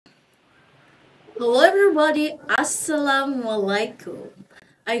Hello everybody, Assalamu alaikum.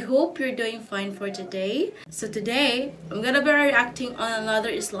 I hope you're doing fine for today. So today, I'm gonna be reacting on another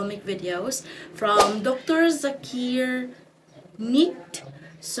Islamic videos from Dr. Zakir Naik.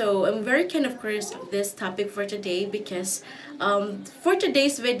 So I'm very kind of curious of this topic for today because for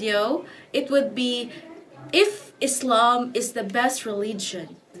today's video, it would be if Islam is the best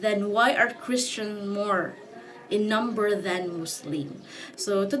religion, then why are Christians more in number than Muslim?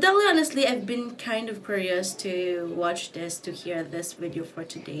 So to tell you honestly, I've been kind of curious to watch this, to hear this video for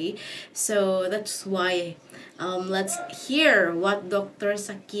today. So that's why let's hear what Dr.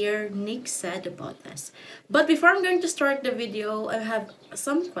 Zakir Naik said about this. But before I'm going to start the video, I have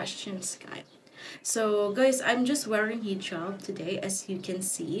some questions, guys. So guys, I'm just wearing hijab today, as you can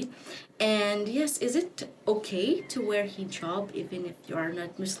see. And yes, is it okay to wear hijab even if you are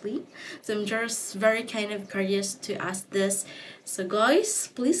not Muslim? So I'm just very kind of curious to ask this. So guys,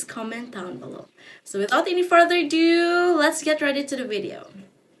 please comment down below. So without any further ado, let's get ready to the video.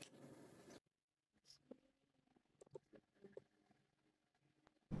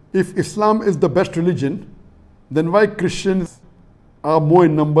 If Islam is the best religion, then why Christians are more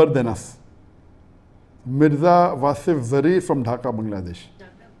in number than us? Mirza Wasif Zari from Dhaka, Bangladesh.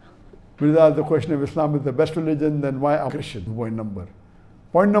 Mirza asked the question, if Islam is the best religion, then why are Christians more in number?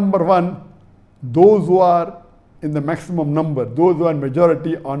 Point number one, those who are in the maximum number, those who are in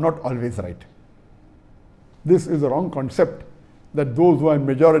majority are not always right. This is a wrong concept, that those who are in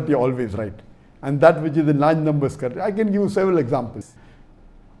majority are always right. And that which is in large numbers correct. I can give you several examples.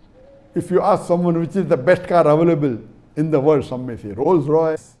 If you ask someone which is the best car available in the world, some may say Rolls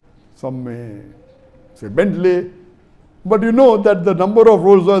Royce, some may say Bentley, but you know that the number of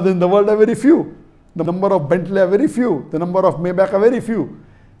Rolls Royce in the world are very few. The number of Bentley are very few. The number of Maybach are very few.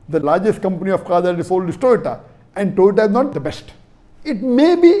 The largest company of cars that is sold is Toyota, and Toyota is not the best. It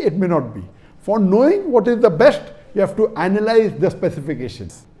may be, it may not be. For knowing what is the best, you have to analyze the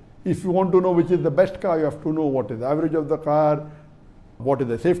specifications. If you want to know which is the best car, you have to know what is the average of the car, what is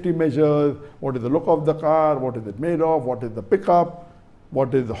the safety measures, what is the look of the car, what is it made of, what is the pickup,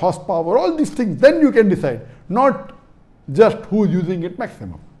 what is the horsepower, all these things. Then you can decide, not just who is using it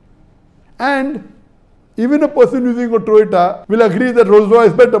maximum. And even a person using a Toyota will agree that Rolls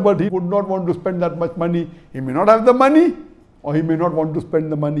Royce is better, but he would not want to spend that much money. He may not have the money, or he may not want to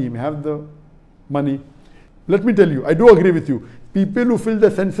spend the money. He may have the money. Let me tell you, I do agree with you. People who fill the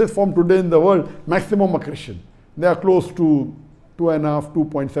census form today in the world, maximum are Christian. They are close to 2.5,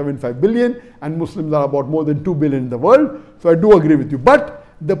 2.75 billion, and Muslims are about more than 2 billion in the world. So I do agree with you. But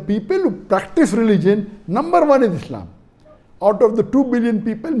the people who practice religion, number one is Islam. Out of the 2 billion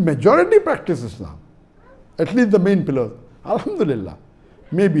people, majority practice Islam. At least the main pillars. Alhamdulillah.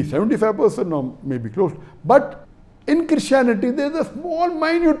 Maybe 75% or maybe close. But in Christianity, there is a small,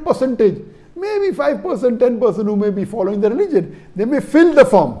 minute percentage, maybe 5%, 10% who may be following the religion. They may fill the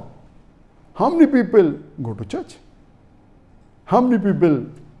form. How many people go to church? How many people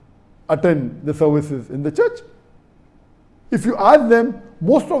attend the services in the church? If you ask them,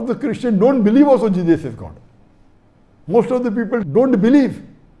 most of the Christians don't believe also Jesus is God. Most of the people don't believe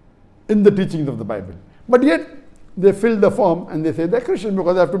in the teachings of the Bible. But yet, they fill the form and they say they're Christian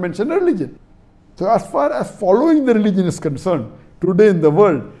because they have to mention religion. So as far as following the religion is concerned, today in the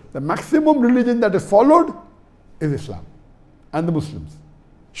world, the maximum religion that is followed is Islam and the Muslims.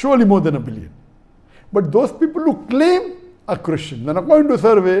 Surely more than 1 billion. But those people who claim are Christian, then according to a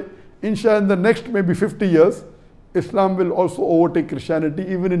survey, inshallah in the next maybe 50 years, Islam will also overtake Christianity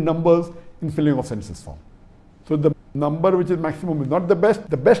even in numbers in filling of census form. So the number which is maximum is not the best.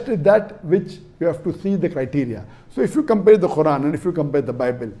 The best is that which you have to see the criteria. So if you compare the Quran and if you compare the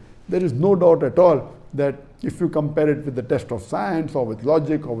Bible, there is no doubt at all that if you compare it with the test of science or with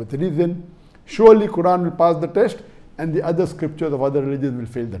logic or with reason, surely Quran will pass the test and the other scriptures of other religions will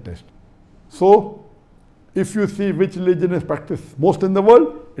fail the test. So if you see which religion is practiced most in the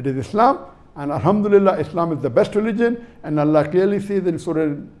world, it is Islam. And Alhamdulillah, Islam is the best religion. And Allah clearly says in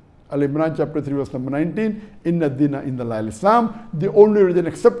Surah Al-Imran chapter 3 verse number 19, Inna Dina Inda Islam, the only religion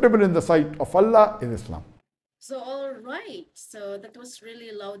acceptable in the sight of Allah is Islam. So alright, so that was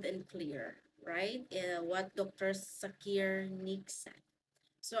really loud and clear, right? What Dr. Zakir Naik said.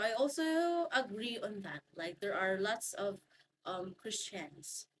 So I also agree on that. Like there are lots of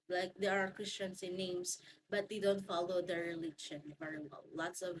Christians. Like there are Christians in names, but they don't follow their religion very well.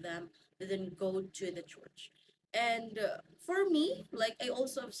 Lots of them didn't go to the church. And for me, like I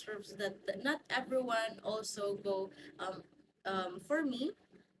also observed that not everyone also go. For me,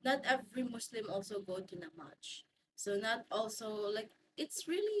 not every Muslim also go to Namaj. So not also like it's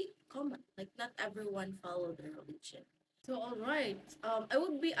really common. Like not everyone follow their religion. So all right, I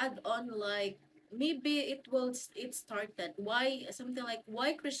would be add on like maybe it started why something like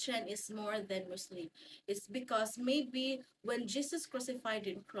why Christian is more than Muslim. It's because maybe when Jesus crucified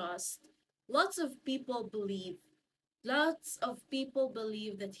and crossed, lots of people believe lots of people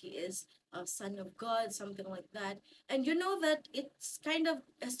believe that he is a son of God, something like that. And you know that it's kind of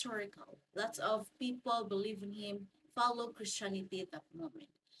historical. Lots of people believe in him, follow Christianity at that moment.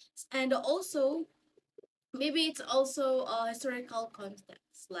 And also, maybe it's also a historical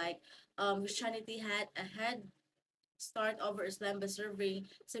context. Like Christianity had a head start over Islam by serving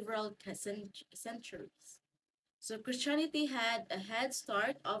several centuries. So Christianity had a head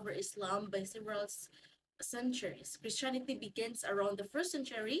start over Islam by several centuries. Christianity begins around the first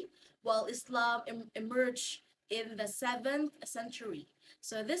century, while Islam emerged in the 7th century.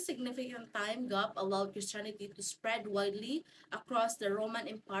 So this significant time gap allowed Christianity to spread widely across the Roman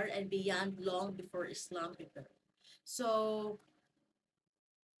Empire and beyond long before Islam appeared. So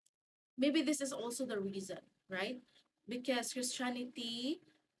maybe this is also the reason, right? Because Christianity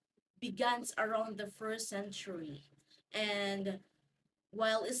begins around the first century, and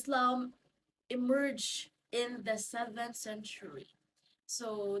while Islam emerged in the 7th century.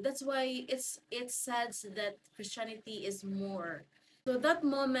 So that's why it says that Christianity is more. So that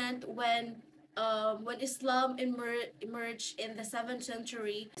moment when Islam emerged in the 7th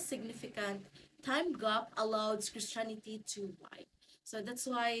century, significant time gap allowed Christianity to wide. So that's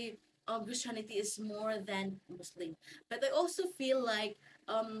why Christianity is more than Muslim. But I also feel like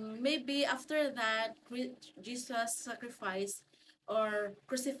maybe after that Jesus sacrificed or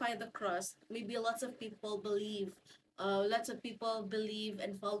crucify the cross, maybe lots of people believe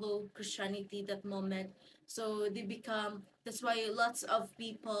and follow Christianity that moment. So they become, that's why lots of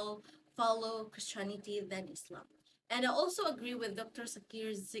people follow Christianity than Islam. And I also agree with Dr.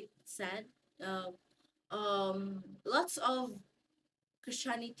 Zakir said, uh, lots of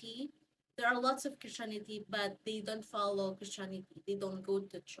Christianity. There are lots of Christianity, but they don't follow Christianity. They don't go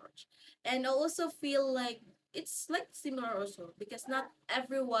to church. And I also feel like it's like similar also because not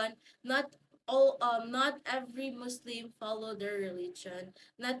every Muslim follow their religion.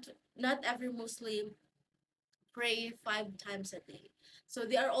 Not every Muslim pray 5 times a day. So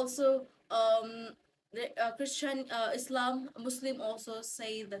they are also Christian, Islam, Muslim also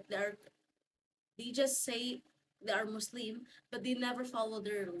say that they just say they are Muslim, but they never follow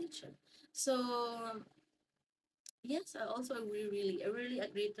their religion. So yes, I also agree. I really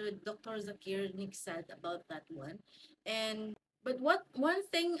agree to Dr. Zakir Naik said about that one. And but what one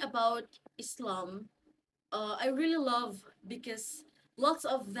thing about Islam I really love because lots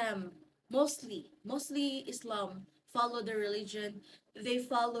of them, mostly Islam, follow the religion. They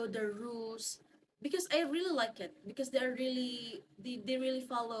follow the rules because I really like it because they really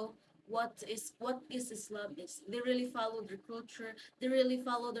follow what is Islam is. They really follow their culture. They really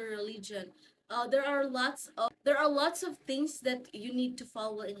follow their religion. There are lots of things that you need to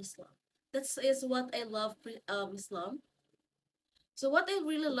follow in Islam. That is what I love Islam. So what I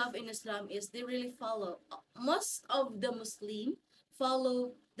really love in Islam is they really follow most of the Muslim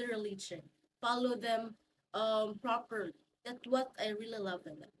follow the religion, follow them properly. That's what I really love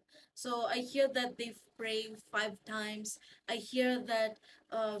in them. So I hear that they pray 5 times. I hear that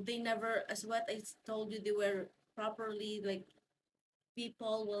they never, as what I told you, they were properly like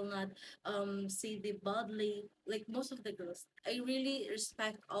people will not see the badly like most of the girls. I really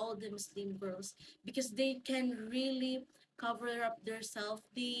respect all the Muslim girls because they can really cover up themselves.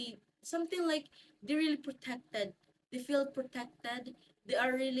 They something like they're really protected. They feel protected. They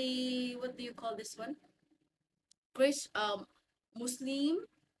are really, what do you call this one, Chris Muslim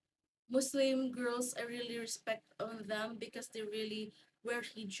Muslim girls, I really respect on them because they really wear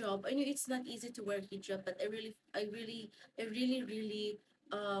hijab. I know it's not easy to wear hijab, but I really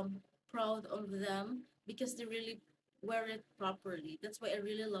proud of them because they really wear it properly. That's why I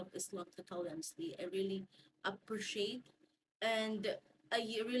really love Islam, to tell you honestly. I really appreciate, and I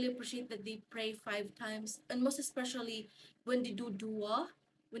really appreciate that they pray 5 times, and most especially when they do dua,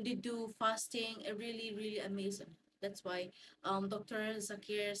 when they do fasting. I really amazing. That's why Dr.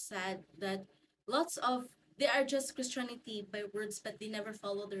 Zakir said that lots of they are just Christianity by words, but they never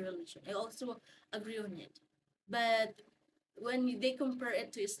follow the religion. I also agree on it, but when they compare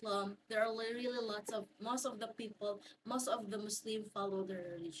it to Islam, there are really lots of most of the Muslim follow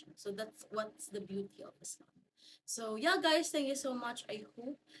their religion. So that's what's the beauty of Islam. So yeah, guys, thank you so much. I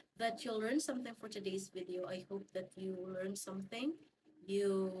hope that you learned something for today's video. I hope that you learned something.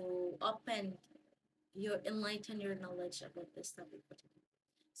 You open, you enlighten your knowledge about this topic for today.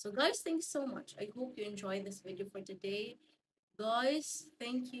 So guys, thanks so much. I hope you enjoyed this video for today. Guys,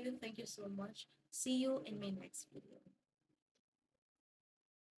 thank you so much. See you in my next video.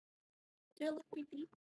 Do I look pretty?